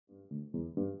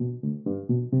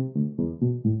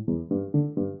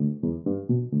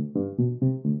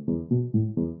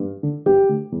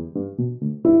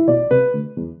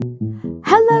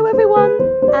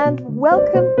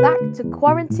welcome to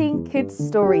Quarantine Kids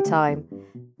Storytime.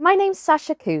 My name's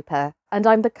Sascha Cooper and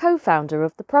I'm the co-founder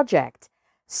of the project.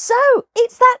 So,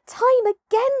 it's that time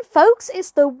again, folks.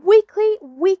 It's the weekly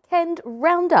weekend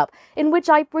roundup in which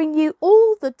I bring you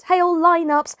all the tale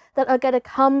lineups that are going to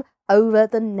come over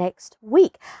the next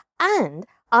week. And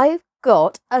I've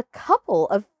got a couple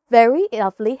of very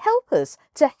lovely helpers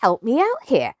to help me out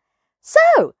here.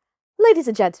 So, ladies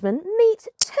and gentlemen, meet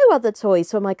two other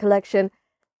toys from my collection.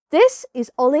 This is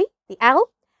Ollie, the owl,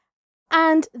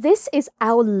 and this is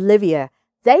Owlivia.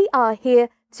 They are here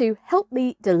to help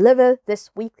me deliver this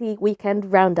weekly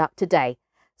weekend roundup today.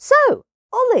 So,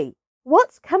 Ollie,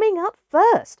 what's coming up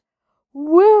first?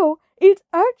 Well, it's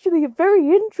actually a very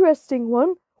interesting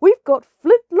one. We've got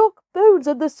Flintlock Bones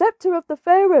and the Scepter of the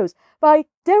Pharaohs by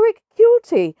Derek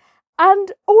Culty.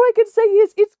 And all I can say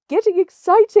is it's getting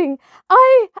exciting.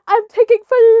 I am taking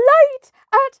flight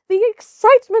at the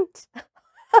excitement.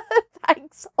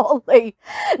 Thanks, Ollie.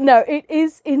 No, it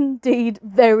is indeed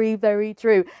very, very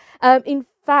true. In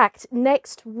fact,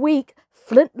 next week,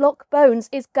 Flintlock Bones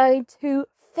is going to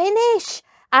finish.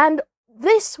 And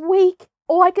this week,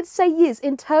 all I can say is,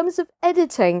 in terms of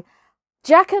editing,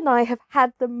 Jack and I have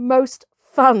had the most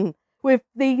fun with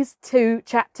these two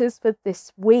chapters for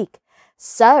this week.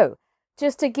 So,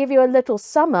 just to give you a little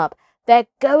sum up, they're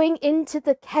going into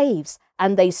the caves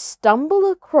and they stumble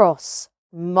across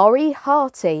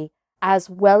Moriarty as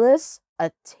well as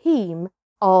a team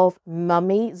of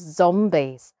mummy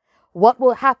zombies. What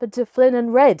will happen to Flynn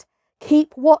and Red?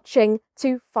 Keep watching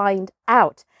to find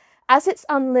out. As it's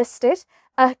unlisted,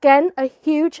 again, a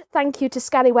huge thank you to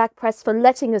Scallywag Press for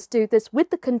letting us do this with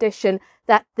the condition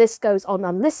that this goes on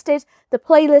unlisted. The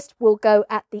playlist will go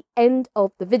at the end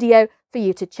of the video for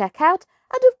you to check out.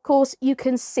 And of course, you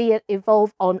can see it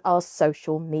evolve on our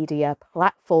social media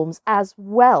platforms as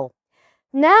well.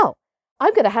 Now,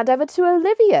 I'm going to hand over to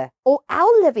Olivia, or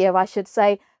Owlivia, I should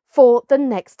say, for the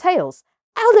next tales.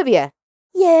 Owlivia.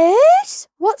 Yes?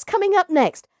 What's coming up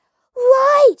next?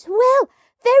 Right, well,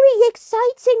 very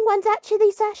exciting ones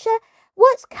actually, Sascha.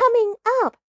 What's coming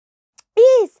up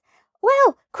is,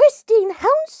 well, Christine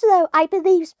Hounslow, I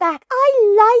believe's back.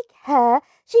 I like her.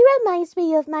 She reminds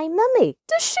me of my mummy.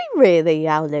 Does she really,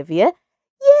 Owlivia?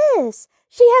 Yes,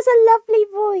 she has a lovely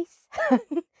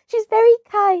voice. She's very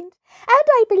kind. And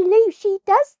I believe she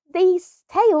does these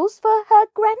tales for her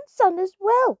grandson as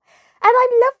well. And I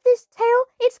love this tale.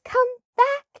 It's come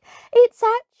back. It's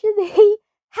actually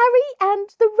Harry and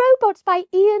the Robots by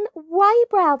Ian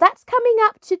Whybrow. That's coming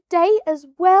up today as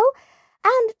well.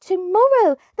 And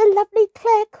tomorrow, the lovely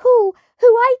Coull, who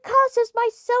I cast as my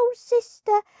soul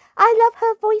sister. I love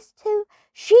her voice too.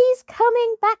 She's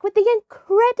coming back with the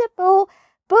incredible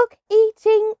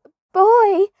book-eating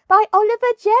boy by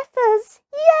Oliver Jeffers.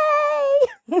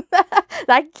 Yay!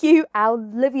 Thank you,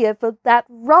 Owlivia, for that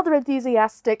rather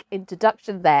enthusiastic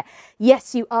introduction there.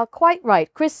 Yes, you are quite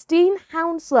right. Christine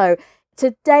Hounslow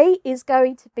today is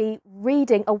going to be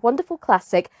reading a wonderful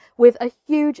classic with a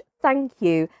huge thank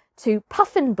you to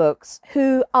Puffin Books,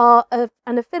 who are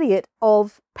an affiliate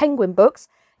of Penguin Books.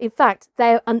 In fact,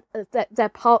 they're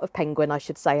part of Penguin, I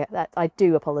should say. I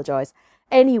do apologise.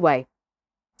 Anyway,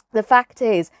 the fact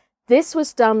is, this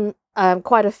was done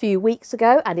quite a few weeks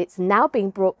ago, and it's now being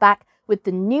brought back with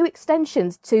the new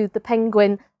extensions to the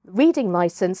Penguin reading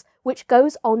licence, which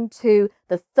goes on to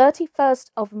the 31st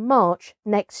of March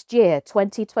next year,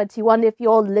 2021, if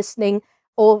you're listening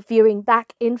or viewing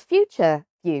back in future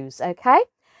views, okay?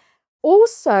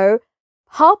 Also,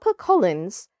 Harper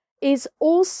Collins is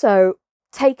also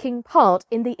taking part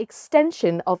in the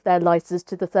extension of their licence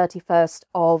to the 31st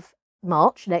of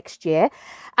March next year.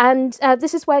 And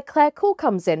this is where Coull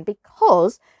comes in,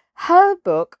 because her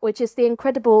book, which is The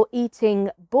Incredible Eating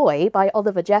Boy by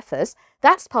Oliver Jeffers,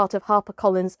 that's part of Harper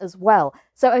Collins as well.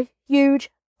 So a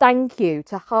huge thank you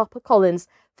to Harper Collins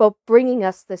for bringing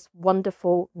us this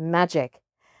wonderful magic.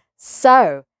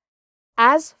 So,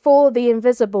 as for The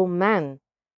Invisible Man,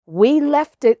 we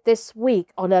left it this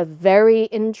week on a very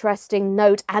interesting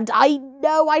note. And I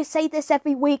know I say this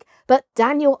every week, but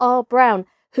Daniel R. Brown,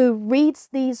 who reads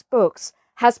these books,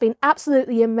 has been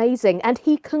absolutely amazing. And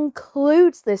he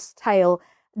concludes this tale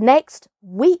next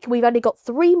week. We've only got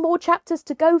 3 more chapters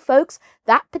to go, folks.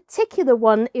 That particular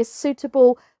one is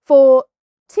suitable for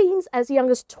teens as young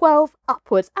as 12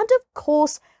 upwards. And of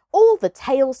course, all the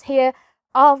tales here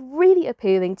are really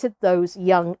appealing to those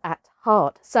young at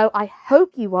heart. So I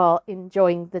hope you are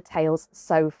enjoying the tales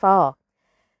so far.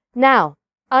 Now,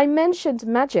 I mentioned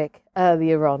magic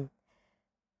earlier on.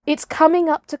 It's coming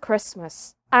up to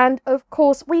Christmas, and of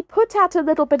course we put out a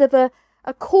little bit of a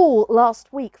call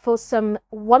last week for some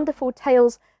wonderful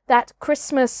tales that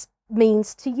Christmas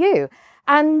means to you.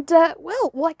 And, well,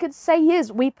 what I could say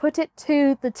is we put it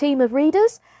to the team of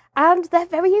readers and they're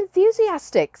very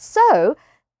enthusiastic. So,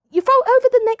 over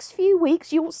the next few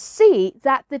weeks, you'll see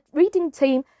that the reading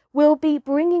team will be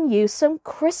bringing you some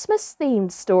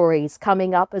Christmas-themed stories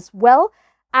coming up as well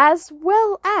as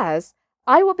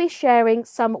I will be sharing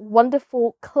some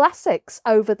wonderful classics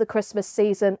over the Christmas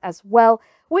season as well,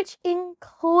 which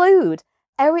include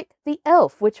Eric the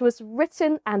Elf, which was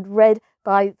written and read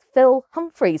by Phil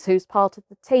Humphreys, who's part of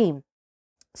the team.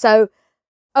 So,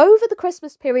 over the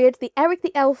Christmas period, the Eric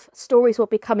the Elf stories will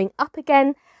be coming up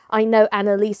again. I know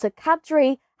Annalisa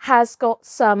Kadri has got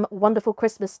some wonderful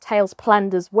Christmas tales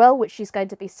planned as well, which she's going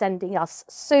to be sending us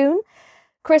soon.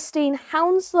 Christine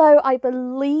Hounslow, I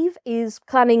believe, is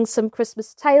planning some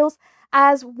Christmas tales,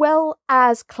 as well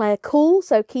as Claire Coull,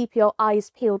 so keep your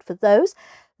eyes peeled for those.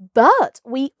 But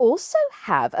we also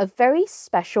have a very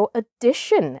special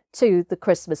addition to the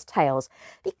Christmas tales,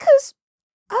 because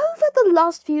over the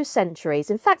last few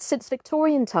centuries, in fact since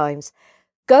Victorian times,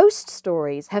 ghost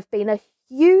stories have been a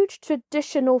huge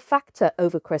traditional factor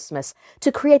over Christmas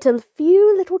to create a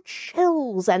few little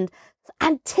chills and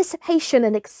anticipation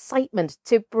and excitement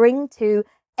to bring to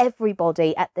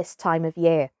everybody at this time of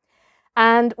year.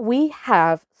 And we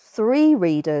have 3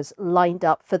 readers lined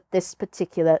up for this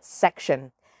particular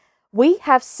section. We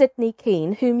have Sidney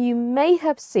Keane, whom you may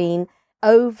have seen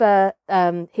over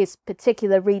his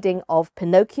particular reading of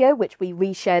Pinocchio, which we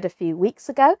reshared a few weeks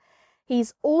ago.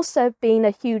 He's also been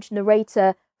a huge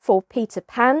narrator for Peter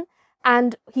Pan,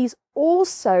 and he's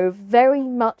also very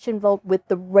much involved with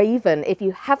The Raven. If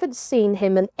you haven't seen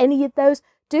him in any of those,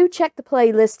 do check the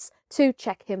playlists to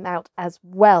check him out as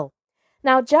well.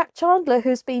 Now, Jack Chandler,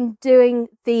 who's been doing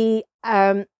the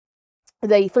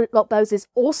Flintlock Bows, is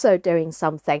also doing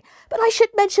something. But I should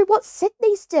mention what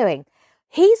Sydney's doing.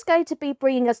 He's going to be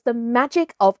bringing us the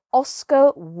magic of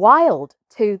Oscar Wilde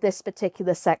to this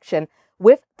particular section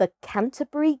with The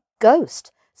Canterbury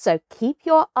Ghost. So keep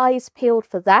your eyes peeled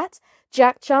for that.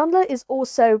 Jack Chandler is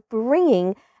also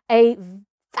bringing a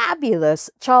fabulous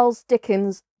Charles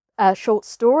Dickens short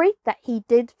story that he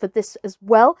did for this as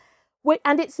well.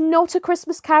 And it's not a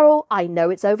Christmas Carol. I know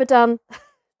it's overdone.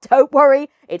 Don't worry,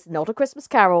 it's not a Christmas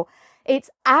Carol. It's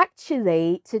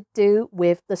actually to do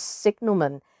with The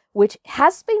Signalman, which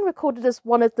has been recorded as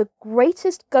one of the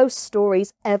greatest ghost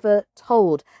stories ever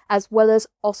told, as well as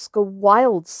Oscar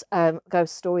Wilde's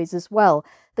ghost stories as well.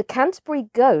 The Canterbury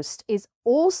Ghost is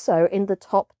also in the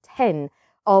top 10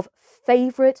 of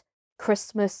favourite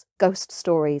Christmas ghost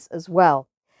stories as well.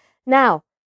 Now,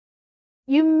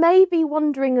 you may be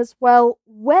wondering as well,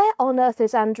 where on earth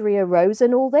is Andrea Rose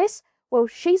in all this? Well,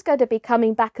 she's going to be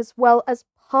coming back as well as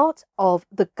part of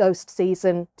the Ghost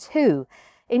Season 2.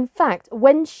 In fact,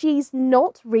 when she's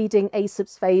not reading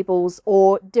Aesop's Fables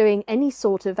or doing any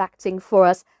sort of acting for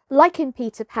us, like in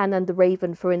Peter Pan and the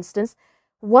Raven, for instance,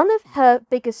 one of her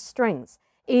biggest strengths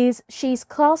is she's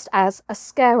classed as a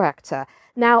scare actor.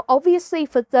 Now, obviously,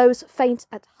 for those faint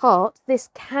at heart, this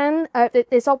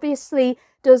obviously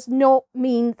does not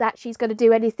mean that she's going to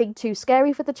do anything too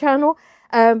scary for the channel.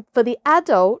 For the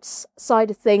adults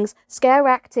side of things, scare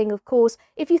acting, of course,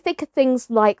 if you think of things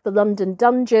like the London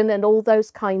Dungeon and all those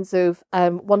kinds of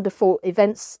wonderful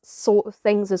events sort of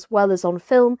things, as well as on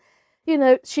film, you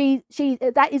know,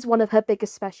 that is one of her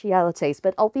biggest specialities.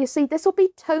 But obviously this will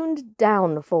be toned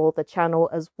down for the channel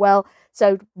as well,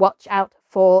 so watch out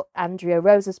for Andrea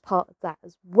Rose as part of that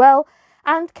as well.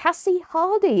 And Cassie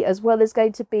Hardy as well is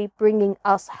going to be bringing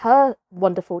us her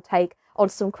wonderful take on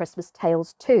some Christmas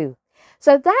tales too.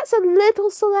 So that's a little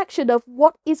selection of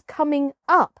what is coming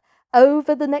up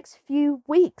over the next few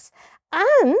weeks.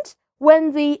 And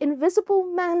when The Invisible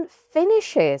Man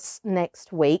finishes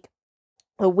next week,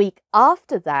 a week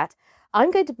after that,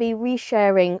 I'm going to be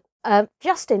resharing,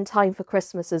 just in time for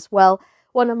Christmas as well,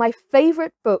 one of my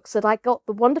favourite books that I got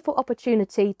the wonderful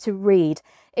opportunity to read.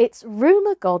 It's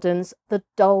Rumer Godden's The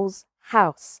Doll's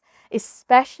House,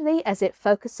 especially as it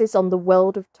focuses on the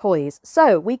world of toys.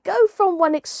 So we go from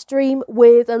one extreme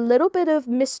with a little bit of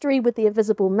mystery with the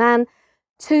Invisible Man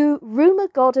to Rumer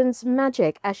Godden's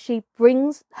magic as she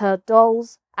brings her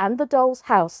dolls and the doll's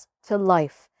house to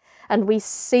life. And we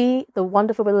see the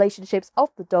wonderful relationships of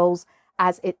the dolls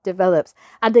as it develops.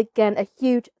 And again, a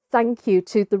huge thank you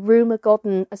to the Rumer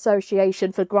Godden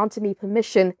Association for granting me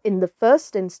permission in the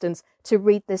first instance to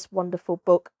read this wonderful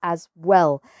book as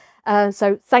well.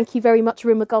 So thank you very much,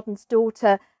 Rumer Godden's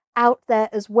daughter, out there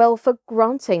as well, for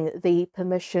granting the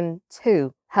permission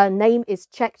too. Her name is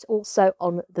checked also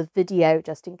on the video,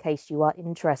 just in case you are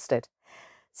interested.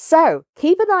 So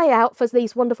keep an eye out for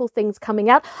these wonderful things coming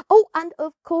out. Oh, and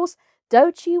of course,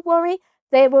 don't you worry,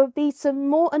 there will be some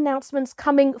more announcements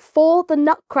coming for the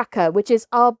Nutcracker, which is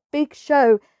our big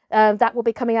show that will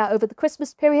be coming out over the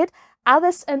Christmas period.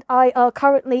 Alice and I are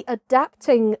currently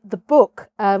adapting the book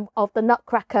of the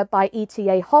Nutcracker by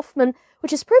E.T.A. Hoffmann,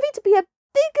 which is proving to be a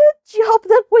bigger job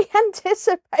than we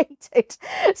anticipated.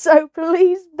 So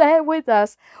please bear with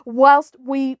us whilst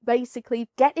we basically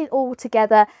get it all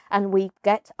together and we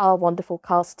get our wonderful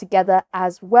cast together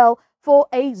as well for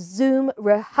a Zoom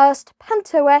rehearsed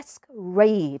Panto-esque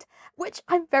raid, which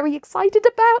I'm very excited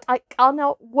about. I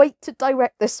cannot wait to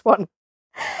direct this one.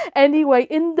 Anyway,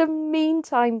 in the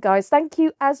meantime, guys, thank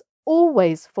you as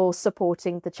always for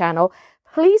supporting the channel.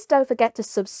 Please don't forget to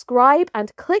subscribe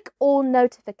and click all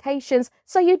notifications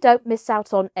so you don't miss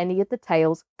out on any of the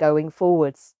tales going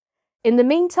forwards. In the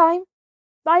meantime,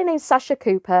 my name's Sascha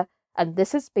Cooper, and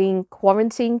this has been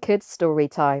Quarantine Kids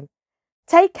Storytime.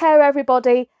 Take care,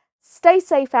 everybody. Stay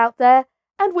safe out there,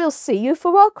 and we'll see you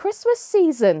for our Christmas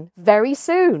season very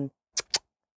soon.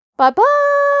 Bye-bye.